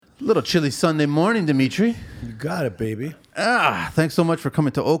Little chilly Sunday morning, Dimitri. You got it, baby. Thanks so much for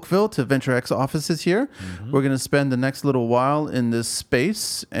coming to Oakville, to Venture X offices here. We're going to spend the next little while in this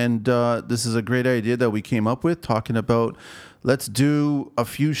space, and this is a great idea that we came up with, talking about let's do a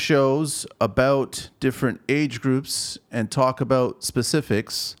few shows about different age groups and talk about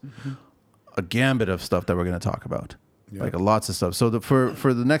specifics, a gambit of stuff that we're going to talk about. Yep. Like lots of stuff. So for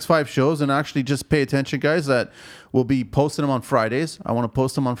the next 5 shows, and actually just pay attention, guys, that we'll be posting them on Fridays. I want to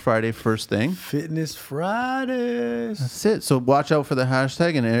post them on Friday first thing. Fitness Fridays. That's it. So watch out for the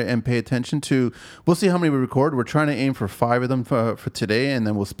hashtag and pay attention to, we'll see how many we record. We're trying to aim for 5 of them for today, and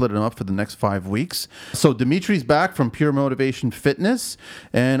then we'll split them up for the next 5 weeks. So Dimitri's back from Pure Motivation Fitness,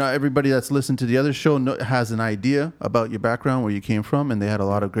 and everybody that's listened to the other show has an idea about your background, where you came from, and they had a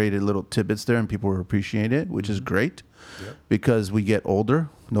lot of great little tidbits there, and people were appreciating it, which is great. Yep. Because we get older,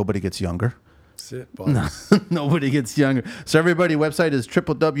 nobody gets younger. That's it, boss. Nobody gets younger. So everybody, website is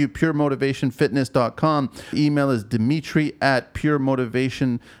www.puremotivationfitness.com. Email is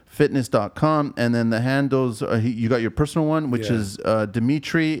dimitri@puremotivationfitness.com. And then the handles, you got your personal one, which is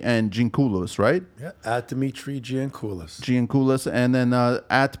Dimitri and Giankoulos, right? Yeah, at Dimitri Giankoulos. Giankoulos, and then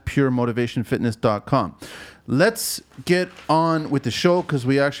at puremotivationfitness.com. Let's get on with the show, because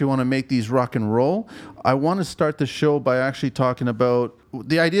we actually want to make these rock and roll. I want to start the show by actually talking about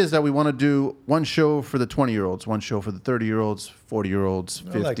the idea is that we want to do one show for the 20-year-olds, one show for the 30-year-olds, 40-year-olds,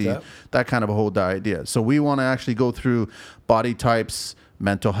 50, like that kind of a whole idea. So we want to actually go through body types,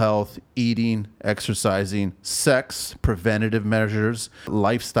 mental health, eating, exercising, sex, preventative measures,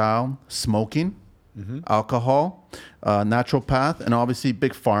 lifestyle, smoking, alcohol, naturopath, and obviously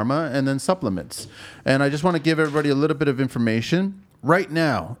big pharma, and then supplements. And I just want to give everybody a little bit of information. Right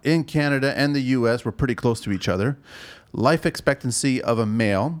now, in Canada and the U.S., we're pretty close to each other. Life expectancy of a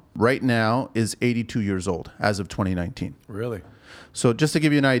male right now is 82 years old as of 2019. Really? So just to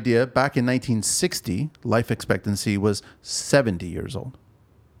give you an idea, back in 1960, life expectancy was 70 years old.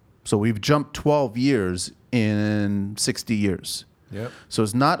 So we've jumped 12 years in 60 years. Yep. So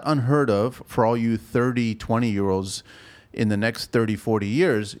it's not unheard of for all you 30, 20-year-olds in the next 30, 40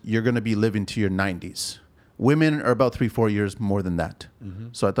 years, you're going to be living to your 90s. Women are about 3-4 years more than that.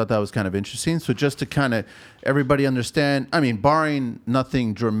 So I thought that was kind of interesting. So just to kind of everybody understand, I mean, barring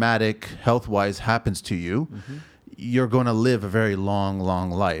nothing dramatic health-wise happens to you, you're going to live a very long,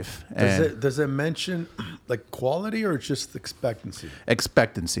 long life. Does it mention like quality or just expectancy?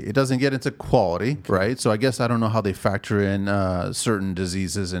 Expectancy. It doesn't get into quality, right? So I guess I don't know how they factor in certain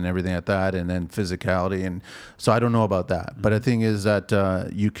diseases and everything like that, and then physicality. And so I don't know about that. But the thing is that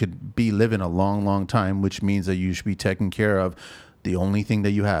you could be living a long, long time, which means that you should be taking care of the only thing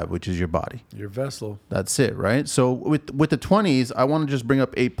that you have, which is your body. Your vessel. That's it, right? So with the 20s, I want to just bring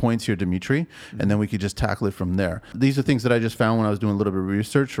up 8 points here, Dimitri, and then we could just tackle it from there. These are things that I just found when I was doing a little bit of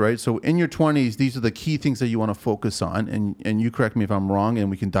research, right? So in your 20s, these are the key things that you want to focus on, and you correct me if I'm wrong, and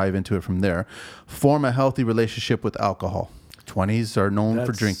we can dive into it from there. Form a healthy relationship with alcohol. 20s are known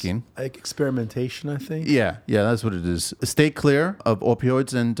for drinking. Like experimentation, I think. Yeah, that's what it is. Stay clear of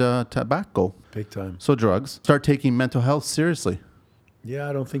opioids and tobacco. Big time. So drugs. Start taking mental health seriously. Yeah,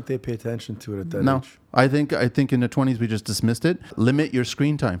 I don't think they pay attention to it at that age. No, I think in the 20s we just dismissed it. Limit your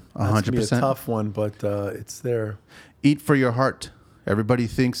screen time, 100%. That's gonna be a tough one, but it's there. Eat for your heart. Everybody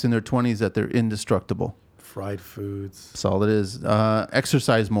thinks in their 20s that they're indestructible. Fried foods. That's all it is.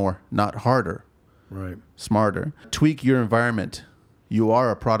 Exercise more, not harder. Right. Smarter. Tweak your environment. You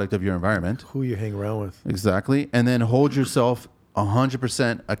are a product of your environment. Who you hang around with. Exactly. And then hold yourself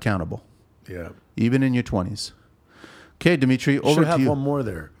 100% accountable. Yeah. Even in your 20s. Okay, Dimitri, over to you. Should have one more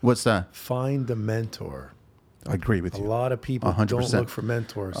there. What's that? Find a mentor. I agree with you. A lot of people 100%. don't look for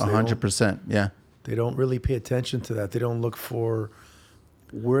mentors. 100%, yeah. They don't really pay attention to that. They don't look for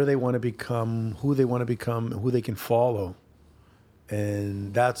where they want to become, who they want to become, who they can follow.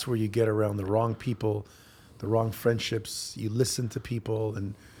 And that's where you get around the wrong people, the wrong friendships. You listen to people,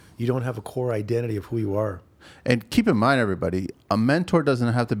 and you don't have a core identity of who you are. And keep in mind, everybody, a mentor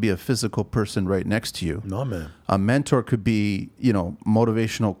doesn't have to be a physical person right next to you. No, man. A mentor could be,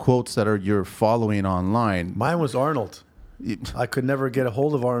 motivational quotes that you're following online. Mine was Arnold. I could never get a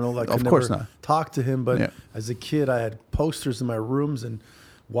hold of Arnold. I could never talk to him. But as a kid, I had posters in my rooms and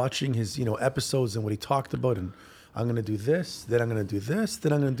watching his, episodes and what he talked about. And I'm going to do this, then I'm going to do this,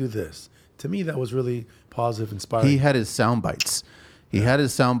 then I'm going to do this. To me, that was really positive, inspiring. He had his sound bites. He had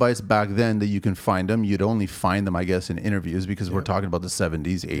his sound bites back then that you can find them. You'd only find them, I guess, in interviews because we're talking about the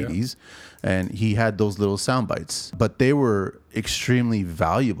 70s, 80s. And he had those little sound bites. But they were extremely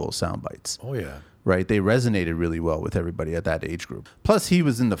valuable sound bites. Oh, yeah. Right? They resonated really well with everybody at that age group. Plus, he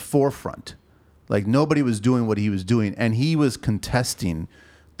was in the forefront. Like, nobody was doing what he was doing. And he was contesting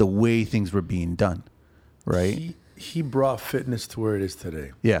the way things were being done, right? He brought fitness to where it is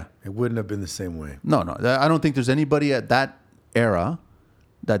today. Yeah. It wouldn't have been the same way. No. I don't think there's anybody at that era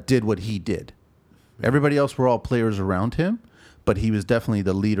that did what he did. Everybody else were all players around him, but he was definitely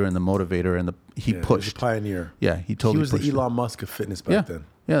the leader and the motivator, and he pushed. He was a pioneer. Yeah, he totally He was pushed the Elon Musk of fitness back then.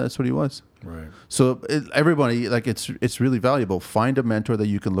 Yeah, that's what he was. Right. So everybody, like, it's really valuable. Find a mentor that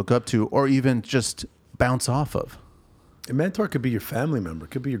you can look up to, or even just bounce off of. A mentor could be your family member,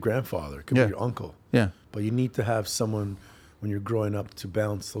 could be your grandfather, could be your uncle. Yeah. But you need to have someone when you're growing up to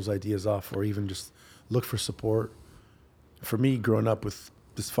bounce those ideas off, or even just look for support. For me, growing up with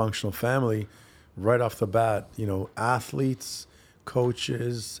dysfunctional family, right off the bat, athletes,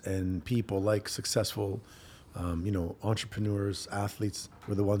 coaches, and people like successful, entrepreneurs, athletes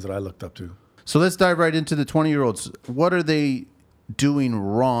were the ones that I looked up to. So let's dive right into the 20-year-olds. What are they doing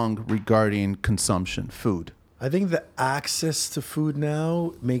wrong regarding consumption, food? I think the access to food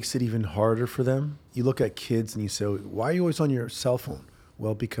now makes it even harder for them. You look at kids and you say, why are you always on your cell phone?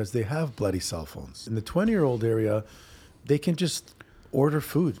 Well, because they have bloody cell phones. In the 20-year-old area, they can just order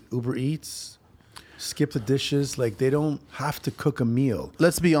food, Uber Eats, skip the dishes. Like, they don't have to cook a meal.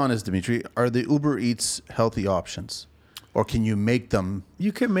 Let's be honest, Dimitri. Are the Uber Eats healthy options? Or can you make them?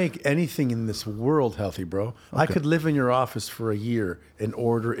 You can make anything in this world healthy, bro. Okay. I could live in your office for a year and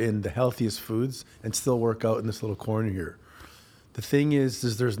order in the healthiest foods and still work out in this little corner here. The thing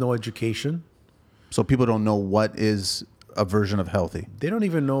is there's no education. So people don't know what is a version of healthy. They don't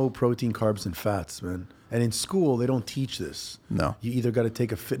even know protein, carbs, and fats, man. And in school, they don't teach this. No. You either got to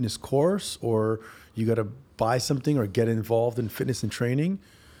take a fitness course, or you got to buy something or get involved in fitness and training.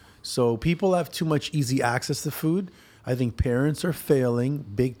 So people have too much easy access to food. I think parents are failing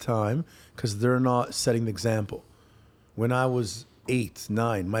big time because they're not setting the example. When I was 8,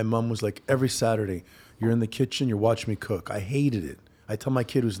 9, my mom was like, every Saturday, you're in the kitchen, you're watching me cook. I hated it. I tell my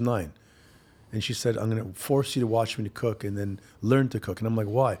kid who's 9. And she said, I'm going to force you to watch me to cook and then learn to cook. And I'm like,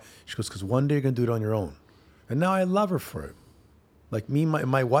 why? She goes, because one day you're going to do it on your own. And now I love her for it. Like me,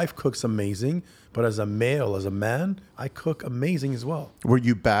 my wife cooks amazing, but as a male, as a man, I cook amazing as well. Were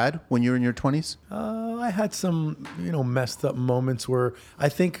you bad when you were in your 20s? I had some, messed up moments where I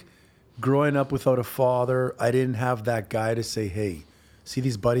think growing up without a father, I didn't have that guy to say, hey, see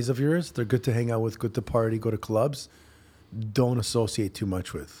these buddies of yours? They're good to hang out with, good to party, go to clubs. Don't associate too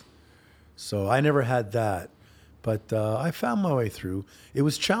much with. So I never had that. But I found my way through. It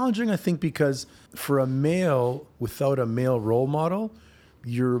was challenging, I think, because for a male without a male role model,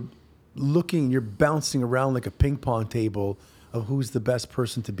 you're bouncing around like a ping pong table of who's the best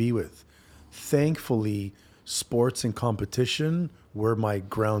person to be with. Thankfully, sports and competition were my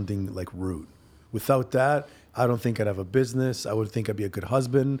grounding root. Without that, I don't think I'd have a business. I would think I'd be a good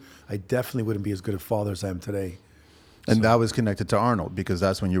husband. I definitely wouldn't be as good a father as I am today. And that was connected to Arnold, because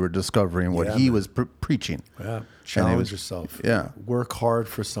that's when you were discovering what he was preaching. Yeah, challenge yourself. Yeah. Work hard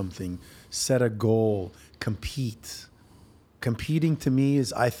for something. Set a goal. Compete. Competing to me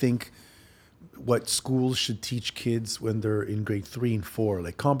is, I think, what schools should teach kids when they're in grade 3 and 4.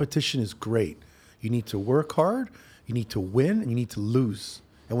 Like, competition is great. You need to work hard, you need to win, and you need to lose.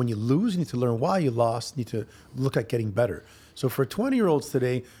 And when you lose, you need to learn why you lost. You need to look at getting better. So for 20-year-olds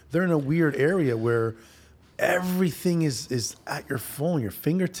today, they're in a weird area where everything is at your phone, your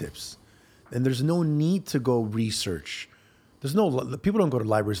fingertips. And there's no need to go research. People don't go to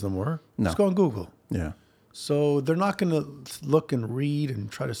libraries no more. No. Just go on Google. Yeah. So they're not going to look and read and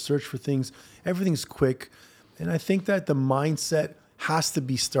try to search for things. Everything's quick. And I think that the mindset has to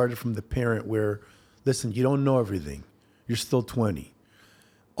be started from the parent where, listen, you don't know everything. You're still 20.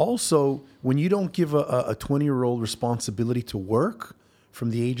 Also, when you don't give a 20-year-old responsibility to work from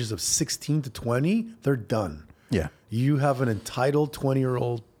the ages of 16 to 20, they're done. Yeah. You have an entitled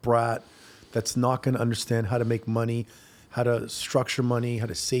 20-year-old brat that's not going to understand how to make money, how to structure money, how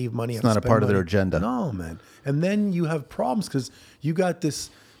to save money. It's not a part of their agenda. No, man. And then you have problems because you got this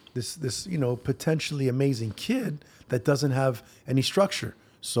potentially amazing kid that doesn't have any structure.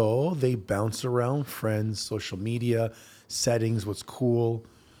 So they bounce around friends, social media, settings, what's cool.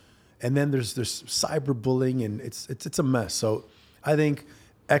 And then there's cyberbullying, and it's a mess. So I think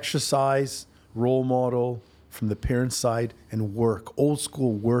exercise, role model from the parent side, and work, old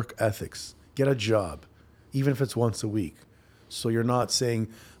school work ethics. Get a job, even if it's once a week. So you're not saying,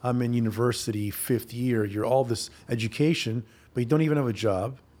 I'm in university, 5th year, you're all this education, but you don't even have a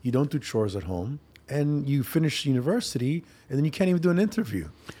job. You don't do chores at home. And you finish university, and then you can't even do an interview.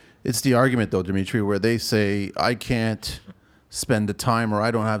 It's the argument, though, Dimitri, where they say, I can't spend the time, or I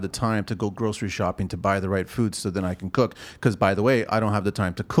don't have the time to go grocery shopping to buy the right food so then I can cook. Because, by the way, I don't have the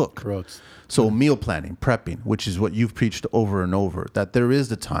time to cook. Gross. So meal planning, prepping, which is what you've preached over and over, that there is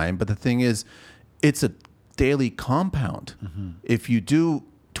the time. But the thing is, it's a daily compound. If you do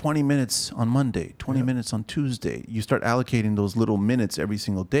 20 minutes on Monday, 20 minutes on Tuesday, you start allocating those little minutes every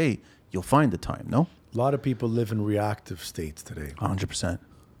single day, you'll find the time, no? A lot of people live in reactive states today. 100%.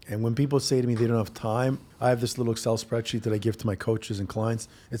 And when people say to me they don't have time, I have this little Excel spreadsheet that I give to my coaches and clients.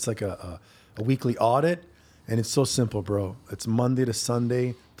 It's like a weekly audit, and it's so simple, bro. It's Monday to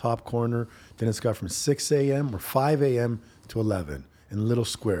Sunday, top corner. Then it's got from 6 a.m. or 5 a.m. to 11 in little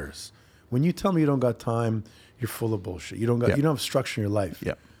squares. When you tell me you don't got time, you're full of bullshit. You don't have structure in your life.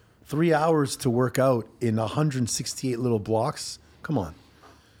 Yeah. 3 hours to work out in 168 little blocks. Come on.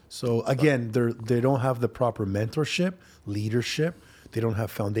 So again, they don't have the proper mentorship, leadership. They don't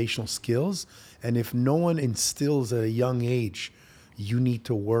have foundational skills. And if no one instills at a young age, you need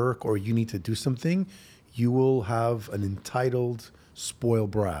to work or you need to do something, you will have an entitled,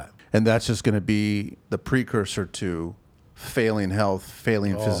 spoiled brat. And that's just going to be the precursor to failing health,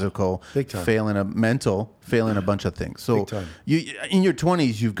 failing physical, big time. failing a mental, failing a bunch of things. So Big time. you in your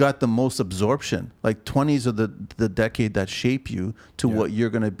 20s, you've got the most absorption. Like 20s are the decade that shape you to what you're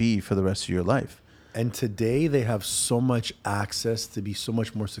going to be for the rest of your life. And today they have so much access to be so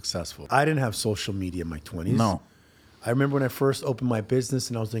much more successful. I didn't have social media in my 20s. No. I remember when I first opened my business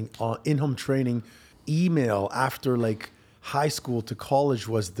and I was doing in-home training, email after like high school to college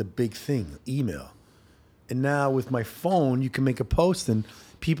was the big thing, email. And now with my phone, you can make a post and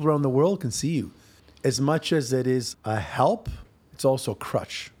people around the world can see you. As much as it is a help, it's also a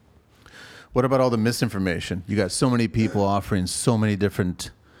crutch. What about all the misinformation? You got so many people offering so many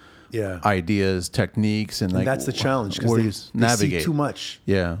different ideas, techniques, and like that's the challenge where do you because they navigate? see too much.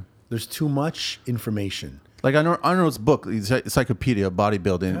 Yeah. There's too much information. Like Arnold's book, Encyclopedia of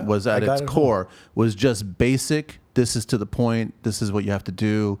Bodybuilding, was at its core was just basic. This is to the point. This is what you have to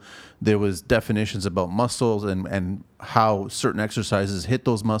do. There was definitions about muscles and how certain exercises hit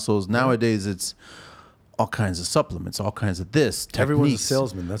those muscles. Nowadays, it's all kinds of supplements, all kinds of this. Everyone's a techniques.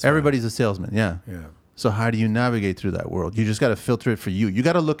 salesman. That's Everybody's a salesman. Yeah. Yeah. So how do you navigate through that world? You just got to filter it for you. You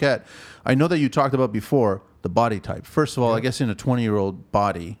got to look at, I know that you talked about before, the body type. First of all, I guess in a 20-year-old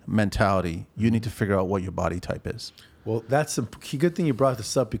body mentality, you need to figure out what your body type is. Well, that's a good thing you brought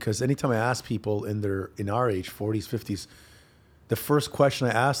this up because anytime I ask people in our age, 40s, 50s, the first question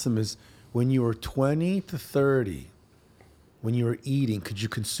I ask them is, when you were 20 to 30, when you were eating, could you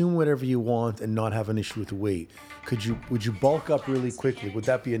consume whatever you want and not have an issue with weight? Would you bulk up really quickly? Would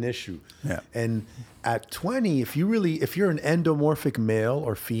that be an issue? Yeah. And at 20, if you're an endomorphic male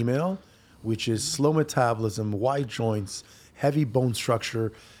or female, which is slow metabolism, wide joints, heavy bone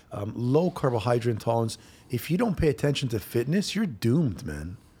structure, low carbohydrate intolerance, if you don't pay attention to fitness, you're doomed,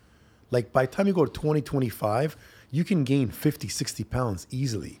 man. Like by the time you go to 2025, you can gain 50, 60 pounds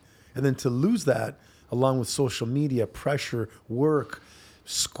easily. And then to lose that, along with social media, pressure, work,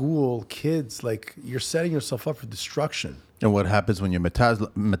 school, kids, like you're setting yourself up for destruction. And what happens when your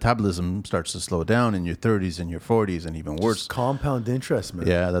metabolism starts to slow down in your 30s and your 40s and even worse? Just compound interest, man.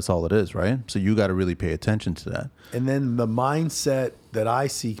 Yeah, that's all it is, right? So you got to really pay attention to that. And then the mindset that I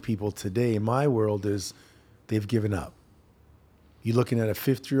see people today in my world is they've given up. You're looking at a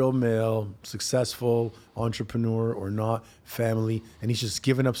 50-year-old male, successful entrepreneur or not, family, and he's just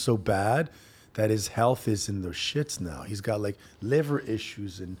given up so bad that his health is in the shits now. He's got like liver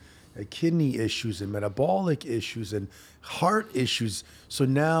issues and kidney issues and metabolic issues and heart issues. So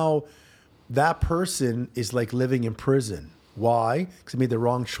now that person is like living in prison. Why? Because they made the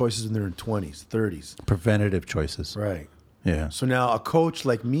wrong choices when they're in 20s, 30s. Preventative choices. Right. Yeah. So now a coach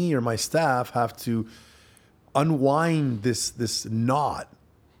like me or my staff have to unwind this knot,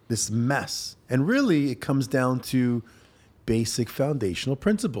 this mess. And really it comes down to basic foundational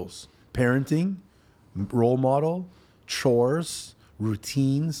principles. Parenting, role model, chores,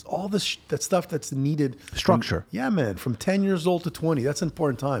 routines, all this that stuff that's needed. Structure. From 10 years old to 20. That's an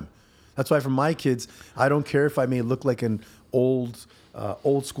important time. That's why for my kids, I don't care if I may look like an old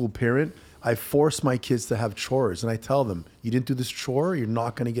school parent. I force my kids to have chores. And I tell them, you didn't do this chore, you're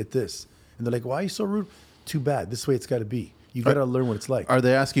not going to get this. And they're like, why are you so rude? Too bad. This way it's got to be. You got to learn what it's like. Are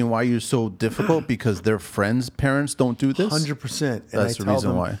they asking why you're so difficult because their friends' parents don't do this? 100%. And That's the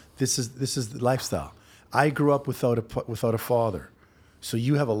reason why. This is the lifestyle. I grew up without a father. So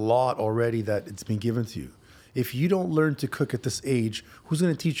you have a lot already that it's been given to you. If you don't learn to cook at this age, who's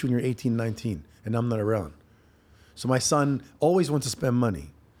going to teach you when you're 18, 19 and I'm not around? So my son always wants to spend money.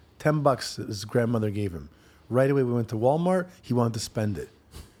 $10 his grandmother gave him. Right away we went to Walmart. He wanted to spend it.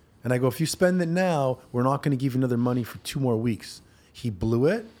 And I go, if you spend it now, we're not going to give you another money for 2 more weeks. He blew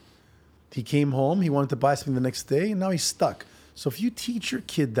it. He came home. He wanted to buy something the next day, and now he's stuck. So if you teach your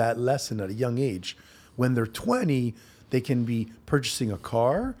kid that lesson at a young age, when they're 20, they can be purchasing a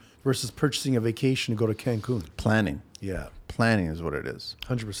car versus purchasing a vacation to go to Cancun. Planning. Yeah, Planning is what it is.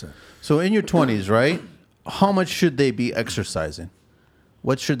 100%. So in your 20s, right? How much should they be exercising?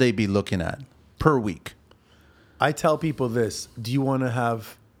 What should they be looking at per week? I tell people this. Do you want to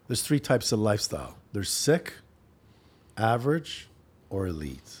have, there's 3 types of lifestyle. There's sick, average, or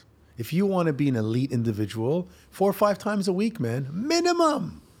elite. If you want to be an elite individual, 4 or 5 times a week, man,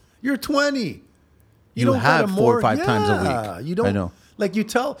 minimum. You're 20. You don't have gotta 4 or 5 times a week. You don't. I know. Like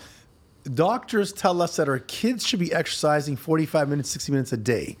doctors tell us that our kids should be exercising 45 minutes, 60 minutes a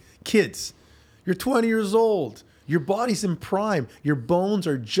day. Kids, you're 20 years old. Your body's in prime. Your bones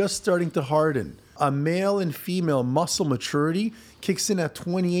are just starting to harden. A male and female muscle maturity kicks in at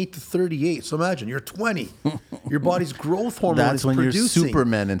 28 to 38. So imagine you're 20. Your body's growth hormone That's is when producing. you're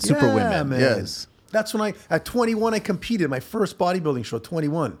supermen and superwomen. Man. Yes. That's when at 21, I competed my first bodybuilding show,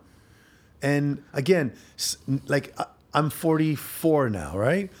 21. And again, like I'm 44 now,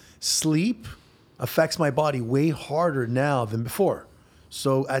 right? Sleep affects my body way harder now than before.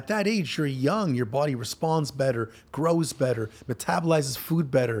 So at that age, you're young, your body responds better, grows better, metabolizes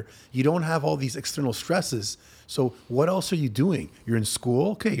food better. You don't have all these external stresses. So what else are you doing? You're in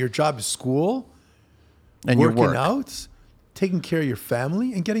school. Okay, your job is school, And your working work. out, taking care of your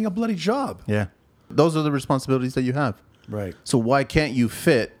family, and getting a bloody job. Yeah. Those are the responsibilities that you have. Right. So why can't you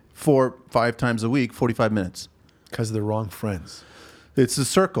fit 4, 5 times a week, 45 minutes? Because of the wrong friends. It's the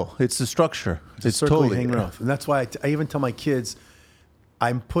circle. It's the structure. It's Circle totally you hang around. And that's why I even tell my kids,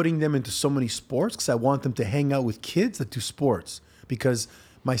 I'm putting them into so many sports because I want them to hang out with kids that do sports. Because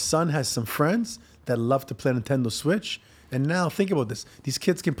my son has some friends that love to play Nintendo Switch. And now think about this. These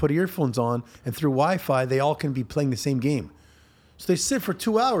kids can put earphones on and through Wi-Fi, they all can be playing the same game. So they sit for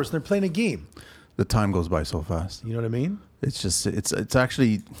 2 hours and they're playing a game. The time goes by so fast. You know what I mean? It's just, it's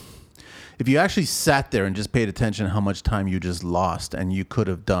actually, if you actually sat there and just paid attention to how much time you just lost and you could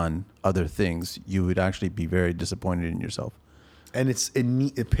have done other things, you would actually be very disappointed in yourself. And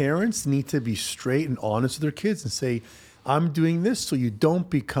parents need to be straight and honest with their kids and say, I'm doing this so you don't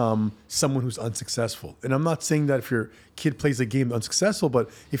become someone who's unsuccessful. And I'm not saying that if your kid plays a game unsuccessful, but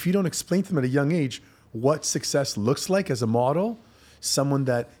if you don't explain to them at a young age what success looks like as a model, someone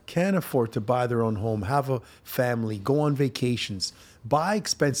that can afford to buy their own home, have a family, go on vacations, buy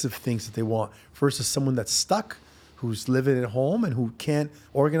expensive things that they want, versus someone that's stuck, who's living at home and who can't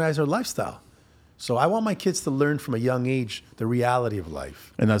organize their lifestyle. So I want my kids to learn from a young age the reality of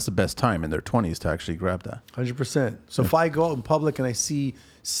life. And that's the best time in their 20s to actually grab that. 100%. So if I go out in public and I see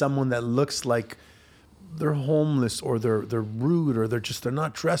someone that looks like they're homeless or they're rude or they're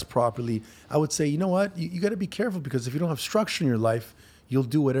not dressed properly, I would say, you know what? You got to be careful, because if you don't have structure in your life, you'll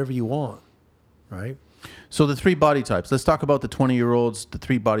do whatever you want, right? So the 3 body types. Let's talk about the 20-year-olds, the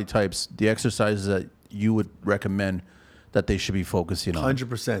 3 body types, the exercises that you would recommend that they should be focusing on.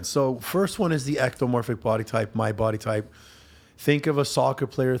 100%. So first one is the ectomorphic body type, my body type. Think of a soccer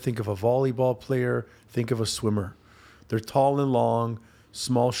player, think of a volleyball player, think of a swimmer. They're tall and long,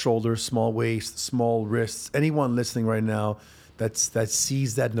 small shoulders, small waist, small wrists. Anyone listening right now that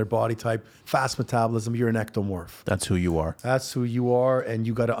sees that in their body type, fast metabolism, you're an ectomorph. That's who you are. That's who you are, and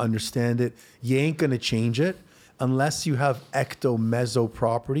you got to understand it. You ain't going to change it unless you have ecto-meso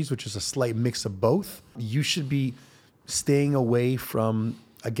properties, which is a slight mix of both. You should be staying away from,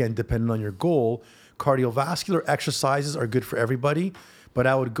 again, depending on your goal, cardiovascular exercises are good for everybody, but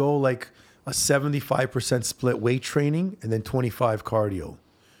I would go like a 75% split weight training and then 25 cardio.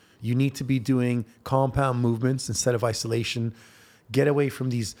 You need to be doing compound movements instead of isolation. Get away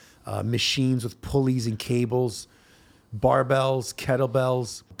from these machines with pulleys and cables, barbells,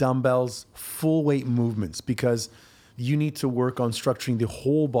 kettlebells, dumbbells, full weight movements, because you need to work on structuring the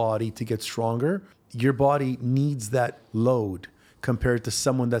whole body to get stronger. Your body needs that load compared to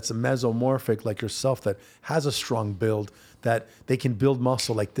someone that's a mesomorphic like yourself that has a strong build, that they can build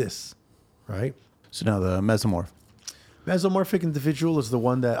muscle like this, right? So now the mesomorph. Mesomorphic individual is the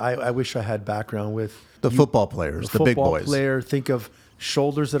one that I wish I had background with. Football players, the big boys. Football player, think of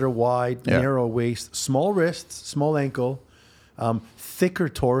shoulders that are wide, narrow waist, small wrists, small ankle, thicker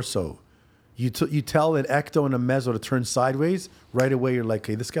torso. You tell an ecto and a meso to turn sideways, right away you're like,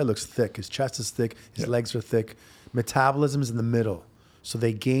 hey, this guy looks thick. His chest is thick, his legs are thick. Metabolism is in the middle. So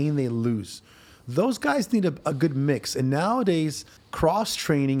they gain, they lose. Those guys need a good mix. And nowadays,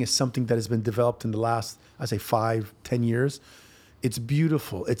 cross-training is something that has been developed in the last, I say 5-10 years. It's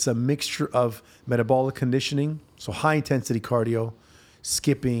beautiful. It's a mixture of metabolic conditioning, so high-intensity cardio,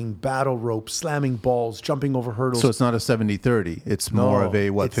 skipping, battle rope, slamming balls, jumping over hurdles. So it's not a 70-30. It's more of a,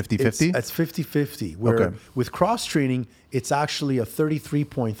 what, 50-50? It's 50-50. Where with cross training, it's actually a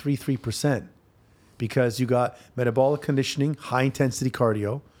 33.33%, because you got metabolic conditioning, high intensity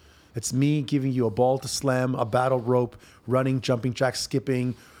cardio. It's me giving you a ball to slam, a battle rope, running, jumping jack,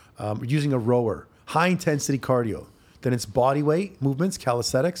 skipping, using a rower, high intensity cardio. Then it's body weight movements,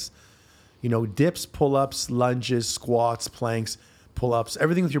 calisthenics, dips, pull-ups, lunges, squats, planks, pull-ups,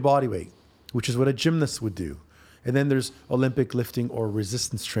 everything with your body weight, which is what a gymnast would do. And then there's Olympic lifting or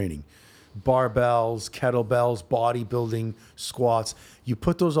resistance training, barbells, kettlebells, bodybuilding, squats. You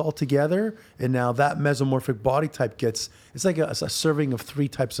put those all together, and now that mesomorphic body type it's like a serving of 3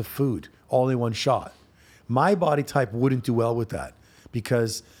 types of food all in one shot. My body type wouldn't do well with that,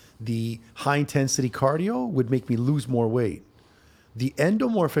 because the high intensity cardio would make me lose more weight. The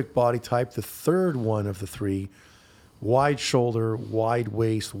endomorphic body type, the third one of the 3, wide shoulder, wide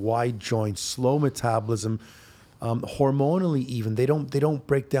waist, wide joints, slow metabolism, hormonally even. They don't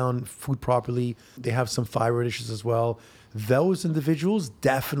break down food properly. They have some thyroid issues as well. Those individuals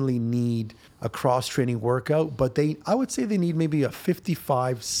definitely need a cross-training workout, but I would say they need maybe a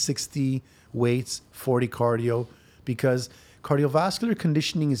 55, 60 weights, 40 cardio, because cardiovascular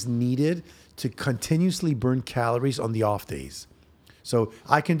conditioning is needed to continuously burn calories on the off days. So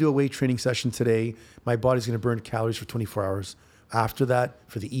I can do a weight training session today. My body's going to burn calories for 24 hours. After that,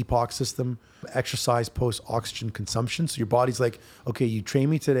 for the EPOC system, exercise post-oxygen consumption. So your body's like, okay, you train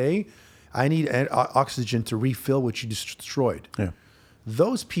me today. I need oxygen to refill what you destroyed. Yeah.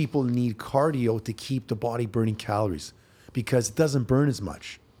 Those people need cardio to keep the body burning calories, because it doesn't burn as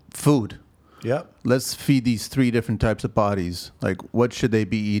much. Food. Yep. Let's feed these 3 different types of bodies. Like, what should they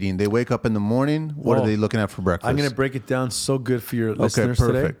be eating? They wake up in the morning. What are they looking at for breakfast? I'm going to break it down so good for your listeners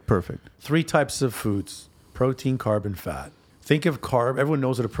today. Perfect. 3 types of foods: protein, carb, and fat. Think of carb. Everyone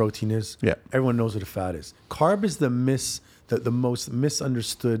knows what a protein is. Yeah. Everyone knows what a fat is. Carb is the most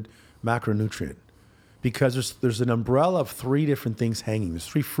misunderstood macronutrient, because there's an umbrella of 3 different things hanging. There's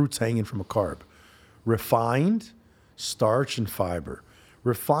 3 fruits hanging from a carb: refined, starch, and fiber.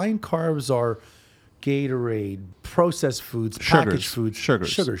 Refined carbs are Gatorade, processed foods, packaged foods, sugar,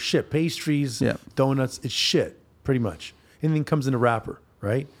 shit, pastries, donuts. It's shit, pretty much. Anything comes in a wrapper,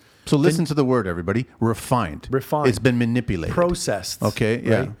 right? So listen to the word, everybody. Refined. Refined. It's been manipulated. Processed. Okay,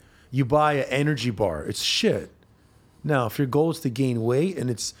 yeah. Right? You buy an energy bar. It's shit. Now, if your goal is to gain weight and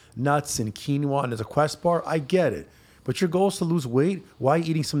it's nuts and quinoa and it's a Quest bar, I get it. But your goal is to lose weight, why are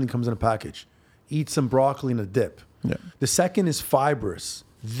you eating something that comes in a package? Eat some broccoli and a dip. Yeah. The second is fibrous.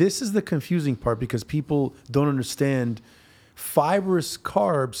 This is the confusing part, because people don't understand fibrous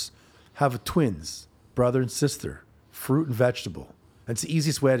carbs have twins, brother and sister, fruit and vegetable. That's the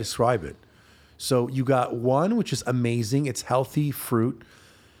easiest way to describe it. So you got one, which is amazing. It's healthy fruit.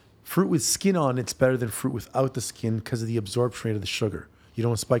 Fruit with skin on it's better than fruit without the skin, because of the absorption rate of the sugar. You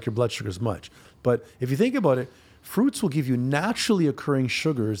don't spike your blood sugar as much. But if you think about it, fruits will give you naturally occurring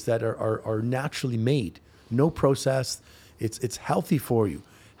sugars that are naturally made. No processed. It's healthy for you.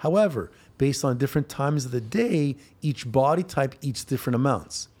 However, based on different times of the day, each body type eats different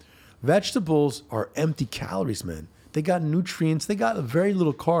amounts. Vegetables are empty calories, man. They got nutrients. They got very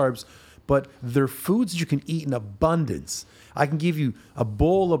little carbs, but they're foods you can eat in abundance. I can give you a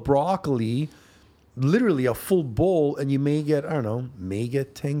bowl of broccoli, literally a full bowl, and you may get, 10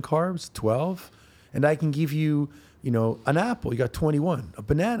 carbs, 12. And I can give you, an apple, you got 21. A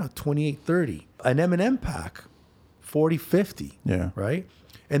banana, 28, 30. An M&M pack, 40, 50. Yeah. Right?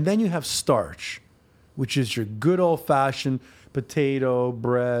 And then you have starch, which is your good old-fashioned potato,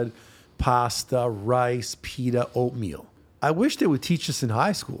 bread, pasta, rice, pita, oatmeal. I wish they would teach this in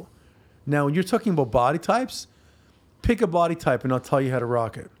high school. Now, when you're talking about body types, pick a body type and I'll tell you how to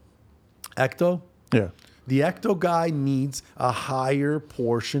rock it. Ecto? Yeah. The ecto guy needs a higher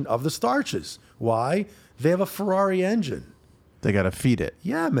portion of the starches. Why? They have a Ferrari engine. They got to feed it.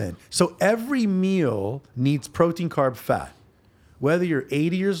 Yeah, man. So every meal needs protein, carb, fat, whether you're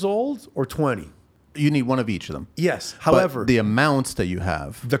 80 years old or 20. You need one of each of them. Yes. However, but the amounts that you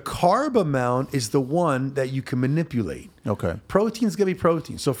have. The carb amount is the one that you can manipulate. Okay. Protein's going to be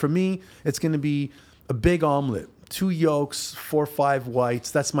protein. So for me, it's going to be a big omelet, 2 yolks, 4 or 5 whites.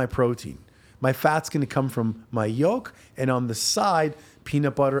 That's my protein. My fat's going to come from my yolk, and on the side,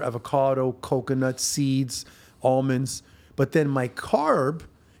 peanut butter, avocado, coconut, seeds, almonds. But then my carb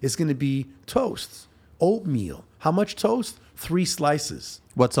is going to be toast, oatmeal. How much toast? 3 slices.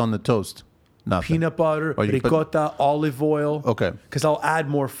 What's on the toast? Nothing. Peanut butter, ricotta, olive oil. Okay. Because I'll add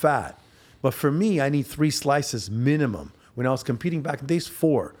more fat. But for me, I need 3 slices minimum. When I was competing back in days,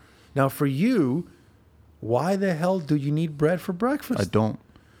 4. Now for you, Why the hell do you need bread for breakfast? I don't.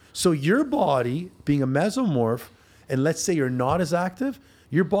 So your body, being a mesomorph, and let's say you're not as active,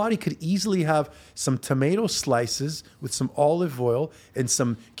 your body could easily have some tomato slices with some olive oil and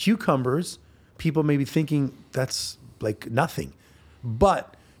some cucumbers. People may be thinking that's like nothing.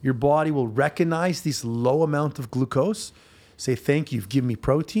 But your body will recognize this low amount of glucose, say, thank you, you've given me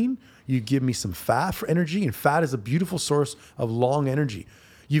protein, you give me some fat for energy, and fat is a beautiful source of long energy.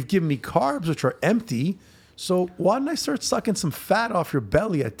 You've given me carbs, which are empty, so why don't I start sucking some fat off your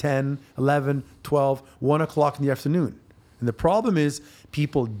belly at 10, 11, 12, 1 o'clock in the afternoon? And the problem is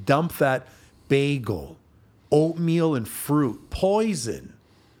people dump that bagel, oatmeal and fruit, poison.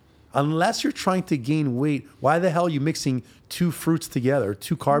 Unless you're trying to gain weight, why the hell are you mixing 2 fruits together,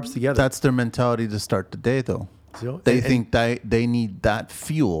 2 carbs together? That's their mentality to start the day, though. So, They think they need that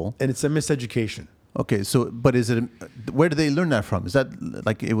fuel. and it's a miseducation. Okay, so but is it? Where do they learn that from? Is that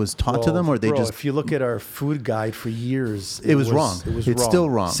like it was taught to them, or they Bro, just? if you look at our food guide for years, It was wrong. It was It's wrong. still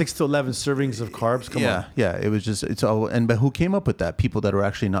wrong. 6 to 11 servings of carbs. Come on. Yeah. It was just it's all. And but who came up with that? People that are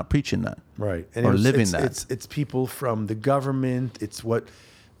actually not preaching that, Right. or living that. It's people from the government. It's what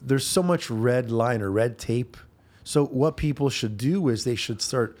there's so much red line or red tape. So what people should do is they should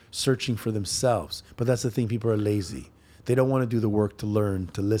start searching for themselves. But that's the thing, people are lazy. They don't want to do the work to learn,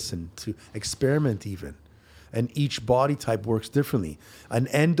 to listen, to experiment even. And each body type works differently. An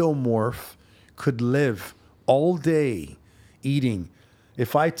endomorph could live all day eating.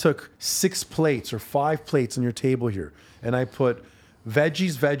 If I took 6 plates or 5 plates on your table here, and I put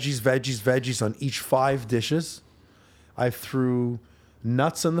veggies on each 5 dishes, I threw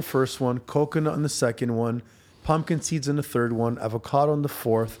nuts on the first one, coconut on the second one, pumpkin seeds on the third one, avocado on the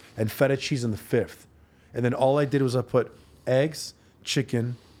fourth, and feta cheese on the fifth. And then all I did was I put eggs,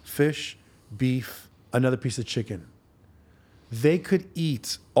 chicken, fish, beef, another piece of chicken. They could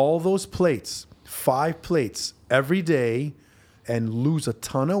eat all those plates, 5 plates every day, and lose a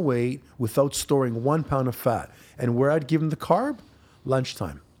ton of weight without storing 1 pound of fat. And where I'd give them the carb?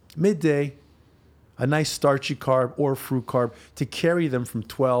 Lunchtime. Midday, a nice starchy carb or fruit carb to carry them from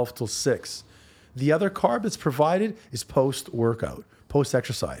 12 till 6. The other carb that's provided is post-workout,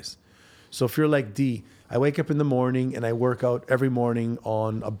 post-exercise. So if you're like D, I wake up in the morning and I work out every morning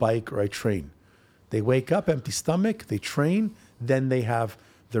on a bike or I train. They wake up, empty stomach, they train, then they have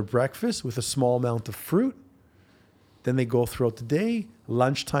their breakfast with a small amount of fruit. Then they go throughout the day.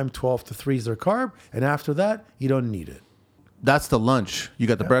 Lunchtime, 12 to 3 is their carb. And after that, you don't need it. That's the lunch. You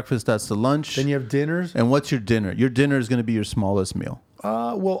got the breakfast. That's the lunch. Then you have dinners. And what's your dinner? Your dinner is going to be your smallest meal,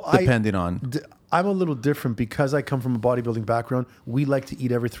 depending on. I'm a little different because I come from a bodybuilding background. We like to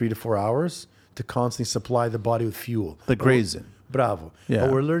eat every 3 to 4 hours to constantly supply the body with fuel. The grazing. Bravo. Yeah.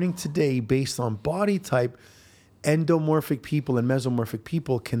 But we're learning today, based on body type, endomorphic people and mesomorphic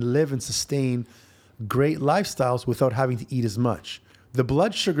people can live and sustain great lifestyles without having to eat as much. The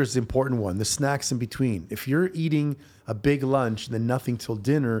blood sugar is the important one, the snacks in between. If you're eating a big lunch and then nothing till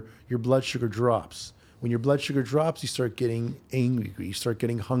dinner, your blood sugar drops. When your blood sugar drops, you start getting angry, you start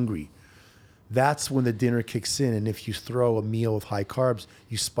getting hungry. That's when the dinner kicks in. And if you throw a meal with high carbs,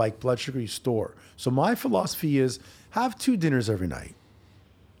 you spike blood sugar, you store. So my philosophy is have 2 dinners every night,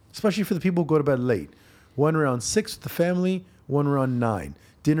 especially for the people who go to bed late. One around 6 with the family, one around 9.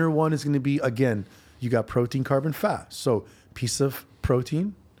 Dinner 1 is going to be, again, you got protein, carb, and fat. So piece of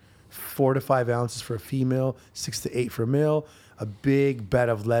protein, 4 to 5 ounces for a female, 6 to 8 for a male, a big bed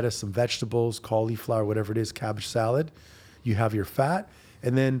of lettuce, some vegetables, cauliflower, whatever it is, cabbage salad. You have your fat.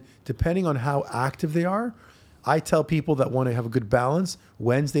 And then depending on how active they are, I tell people that want to have a good balance,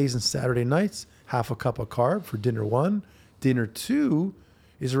 Wednesdays and Saturday nights, half a cup of carb for dinner 1. Dinner 2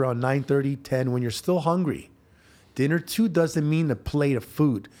 is around 9:30, 10 when you're still hungry. Dinner 2 doesn't mean a plate of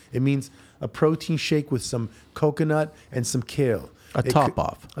food. It means a protein shake with some coconut and some kale. A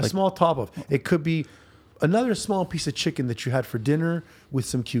top-off. A small top-off. It could be another small piece of chicken that you had for dinner with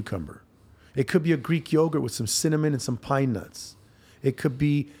some cucumber. It could be a Greek yogurt with some cinnamon and some pine nuts. It could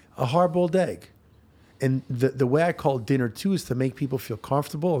be a hard-boiled egg. And the way I call dinner 2 is to make people feel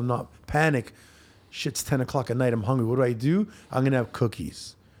comfortable and not panic. Shit's 10 o'clock at night. I'm hungry. What do? I'm going to have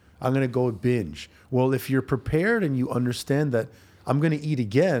cookies. I'm going to go binge. Well, if you're prepared and you understand that I'm going to eat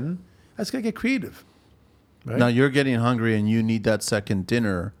again, that's going to get creative. Right? Now you're getting hungry and you need that second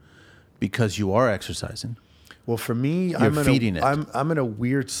dinner because you are exercising. Well, for me, I'm in a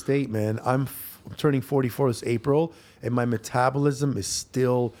weird state, man. I'm turning 44 this April, and my metabolism is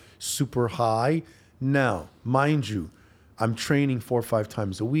still super high. Now, mind you, I'm training 4 or 5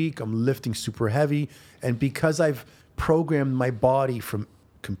 times a week. I'm lifting super heavy. And because I've programmed my body from,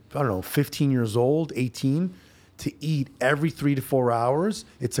 15 years old, 18, to eat every 3 to 4 hours,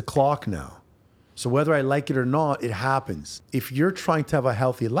 it's a clock now. So whether I like it or not, it happens. If you're trying to have a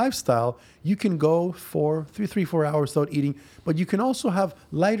healthy lifestyle, you can go for 3-4 hours without eating, but you can also have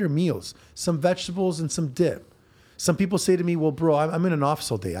lighter meals, some vegetables and some dip. Some people say to me, well, bro, I'm in an office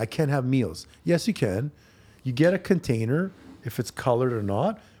all day. I can't have meals. Yes, you can. You get a container, if it's colored or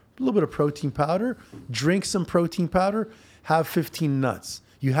not, a little bit of protein powder, drink some protein powder, have 15 nuts.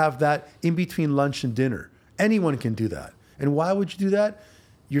 You have that in between lunch and dinner. Anyone can do that. And why would you do that?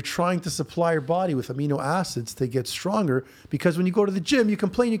 You're trying to supply your body with amino acids to get stronger, because when you go to the gym, you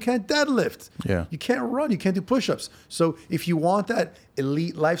complain you can't deadlift. Yeah. You can't run, you can't do push-ups. So if you want that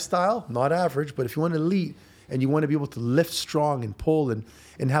elite lifestyle, not average, but if you want elite and you want to be able to lift strong and pull and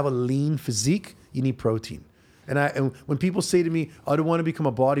have a lean physique, you need protein. And when people say to me, I don't want to become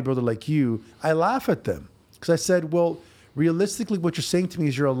a bodybuilder like you, I laugh at them. Because I said, well, realistically, what you're saying to me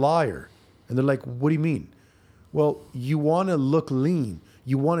is you're a liar. And they're like, what do you mean? Well, you want to look lean.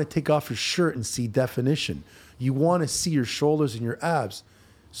 You want to take off your shirt and see definition. You want to see your shoulders and your abs.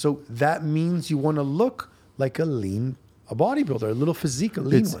 So that means you want to look like a bodybuilder, a little physique, a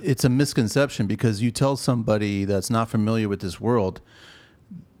lean one. It's a misconception, because you tell somebody that's not familiar with this world,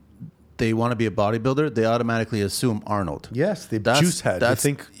 they want to be a bodybuilder, they automatically assume Arnold. Yes, juice head.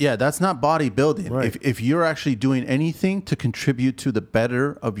 That's not bodybuilding. Right. If you're actually doing anything to contribute to the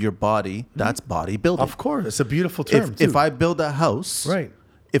better of your body, that's bodybuilding. Of course, it's a beautiful term. If I build a house, right.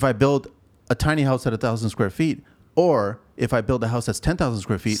 If I build a tiny house at 1,000 square feet, or if I build a house that's 10,000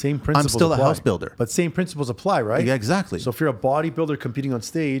 square feet, same principles I'm still apply. A house builder. But same principles apply, right? Yeah, exactly. So if you're a bodybuilder competing on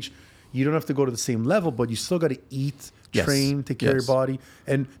stage, you don't have to go to the same level, but you still got to eat, train, take care of your body.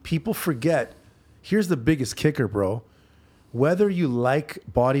 And people forget, here's the biggest kicker, bro. Whether you like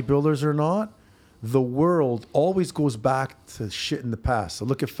bodybuilders or not, the world always goes back to shit in the past. So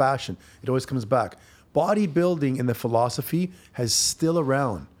look at fashion. It always comes back. Bodybuilding in the philosophy has still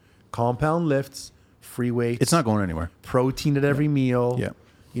around. Compound lifts, free weights. It's not going anywhere. Protein at every meal. Yeah.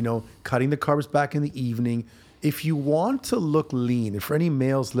 You know, cutting the carbs back in the evening. If you want to look lean, and for any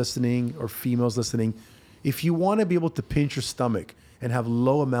males listening or females listening, if you want to be able to pinch your stomach and have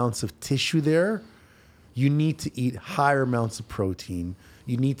low amounts of tissue there, you need to eat higher amounts of protein.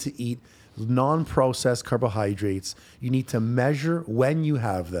 You need to eat non-processed carbohydrates. You need to measure when you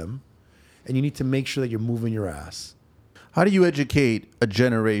have them, and you need to make sure that you're moving your ass. How do you educate a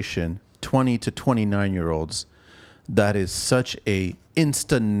generation, 20 to 29-year-olds, that is such a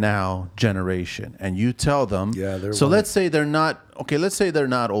instant now generation? And you tell them, let's say they're not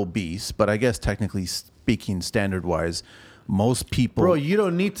obese, but I guess technically speaking, standard-wise, most people... Bro, you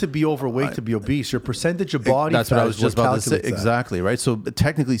don't need to be overweight to be obese. Your percentage of body that's fat what I was is just what about to say. calculates that. Exactly, right? So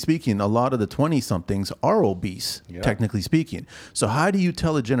technically speaking, a lot of the 20-somethings are obese, technically speaking. So how do you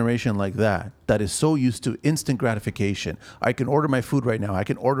tell a generation like that is so used to instant gratification? I can order my food right now. I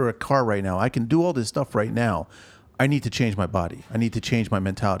can order a car right now. I can do all this stuff right now. I need to change my body. I need to change my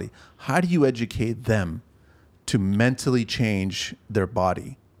mentality. How do you educate them to mentally change their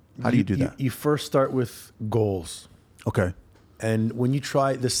body? How do you do that? You first start with goals. Okay. And when you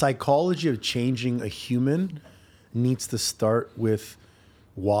try, the psychology of changing a human needs to start with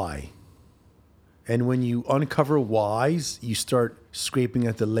why. And when you uncover whys, you start scraping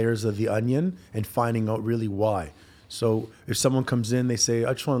at the layers of the onion and finding out really why. So if someone comes in, they say,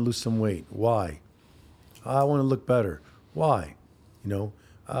 I just want to lose some weight. Why? I want to look better. Why?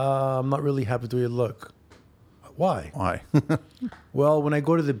 I'm not really happy with the way I look. Why? Why? Well, when I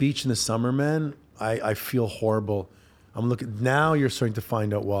go to the beach in the summer, man, I feel horrible. Now you're starting to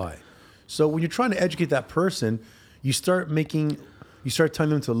find out why. So when you're trying to educate that person, you start telling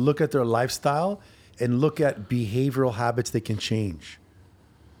them to look at their lifestyle and look at behavioral habits they can change.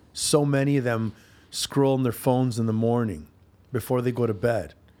 So many of them scroll on their phones in the morning before they go to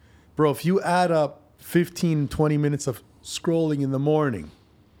bed. Bro, if you add up 15, 20 minutes of scrolling in the morning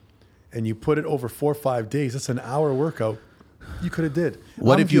and you put it over 4 or 5 days, that's an hour workout you could have did.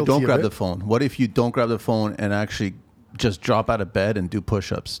 What if you don't grab the phone? What if you don't grab the phone and actually just drop out of bed and do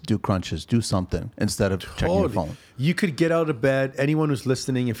push-ups, do crunches, do something instead of checking your phone? You could get out of bed. Anyone who's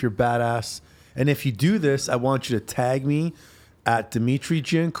listening, if you're badass, and if you do this, I want you to tag me at Dimitri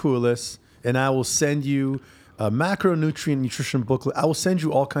Giancoulis, and I will send you a macronutrient nutrition booklet. I will send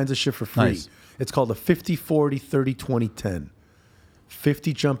you all kinds of shit for free. Nice. It's called the 50, 40, 30, 20, 10.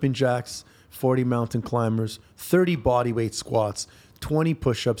 50 jumping jacks, 40 mountain climbers, 30 bodyweight squats, 20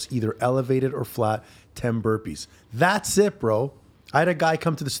 push-ups, either elevated or flat, 10 burpees. That's it, bro. I had a guy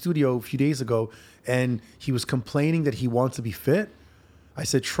come to the studio a few days ago, and he was complaining that he wants to be fit. I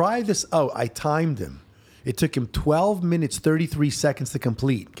said, try this out. I timed him. It took him 12 minutes, 33 seconds to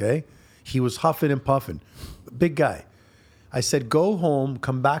complete, okay? He was huffing and puffing. Big guy. I said, go home,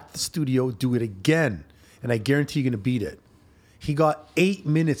 come back to the studio, do it again. And I guarantee you're going to beat it. He got 8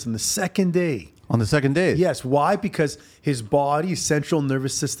 minutes on the second day. On the second day? Yes. Why? Because his body, his central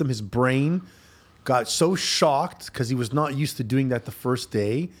nervous system, his brain got so shocked because he was not used to doing that the first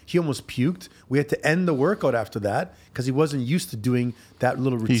day. He almost puked. We had to end the workout after that because he wasn't used to doing that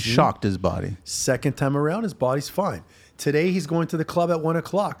little routine. He shocked his body. Second time around, his body's fine. Today, he's going to the club at 1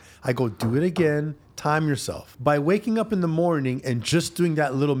 o'clock. I go, do it again. Time yourself. By waking up in the morning and just doing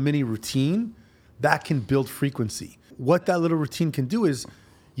that little mini routine, that can build frequency. What that little routine can do is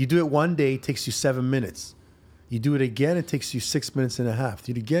you do it one day, it takes you 7 minutes. You do it again, it takes you 6 minutes and a half.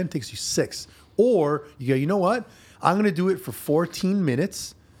 Do it again, it takes you 6. Or you go, you know what? I'm going to do it for 14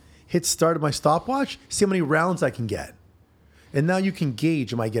 minutes, hit start of my stopwatch, see how many rounds I can get. And now you can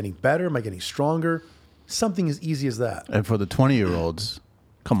gauge, am I getting better? Am I getting stronger? Something as easy as that. And for the 20-year-olds,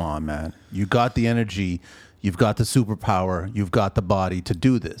 come on, man. You got the energy. You've got the superpower. You've got the body to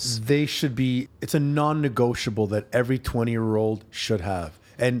do this. They should be, it's a non-negotiable that every 20-year-old should have.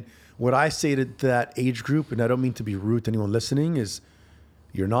 And what I say to that age group, and I don't mean to be rude to anyone listening, is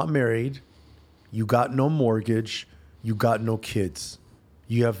you're not married. You got no mortgage. You got no kids.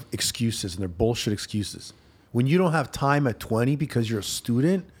 You have excuses, and they're bullshit excuses. When you don't have time at 20 because you're a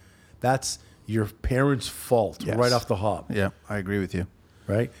student, that's your parents' fault right off the hop. Yeah, I agree with you.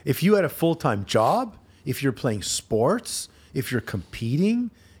 Right? If you had a full-time job, if you're playing sports, if you're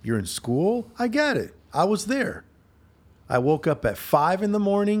competing, you're in school, I get it. I was there. I woke up at 5 in the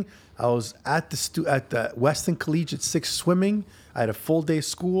morning. I was at the Weston Collegiate 6 swimming. I had a full day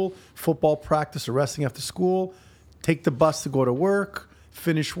school, football practice, or wrestling after school, take the bus to go to work,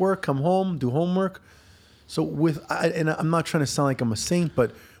 finish work, come home, do homework. So and I'm not trying to sound like I'm a saint,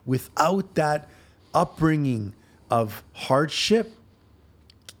 but without that upbringing of hardship,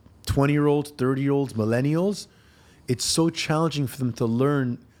 20-year-olds, 30-year-olds, millennials, it's so challenging for them to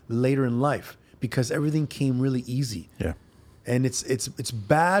learn later in life because everything came really easy. Yeah. And it's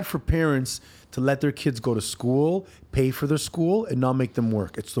bad for parents to let their kids go to school, pay for their school, and not make them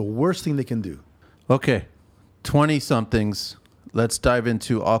work. It's the worst thing they can do. Okay, 20-somethings. Let's dive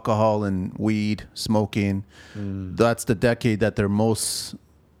into alcohol and weed, smoking. That's the decade that they're most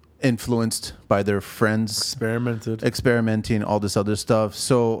influenced by their friends. Experimenting, all this other stuff.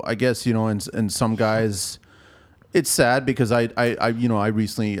 So I guess, and some guys, it's sad because I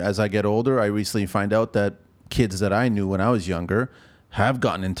recently, as I get older, I recently find out that kids that I knew when I was younger have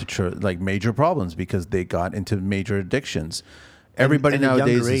gotten into major problems because they got into major addictions. Everybody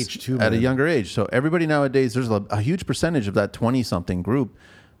nowadays at a younger age. So everybody nowadays, there's a huge percentage of that 20-something group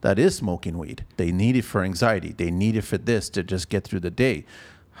that is smoking weed. They need it for anxiety. They need it for this to just get through the day.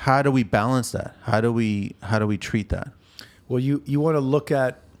 How do we balance that? How do we treat that? Well, you want to look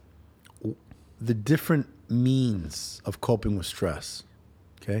at the different means of coping with stress.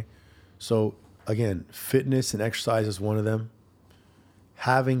 Okay? So again, fitness and exercise is one of them.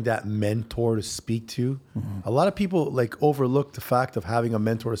 Having that mentor to speak to. Mm-hmm. A lot of people overlook the fact of having a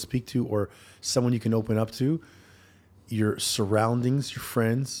mentor to speak to or someone you can open up to. Your surroundings, your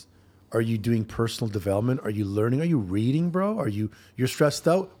friends. Are you doing personal development? Are you learning? Are you reading, bro? You're stressed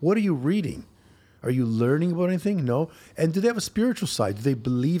out? What are you reading? Are you learning about anything? No. And do they have a spiritual side? Do they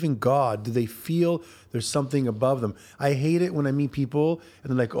believe in God? Do they feel there's something above them? I hate it when I meet people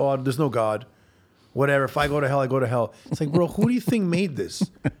and they're like, oh, there's no God. Whatever. If I go to hell, I go to hell. It's like, bro, who do you think made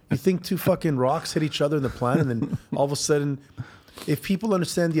this? You think two fucking rocks hit each other in the planet, and then all of a sudden, if people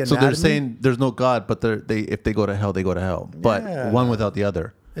understand the anatomy, so they're saying there's no God, but if they go to hell, they go to hell. But one without the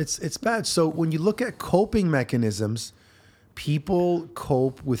other. It's bad. So when you look at coping mechanisms, people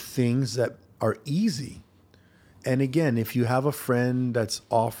cope with things that are easy. And again, if you have a friend that's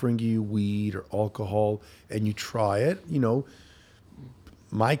offering you weed or alcohol and you try it,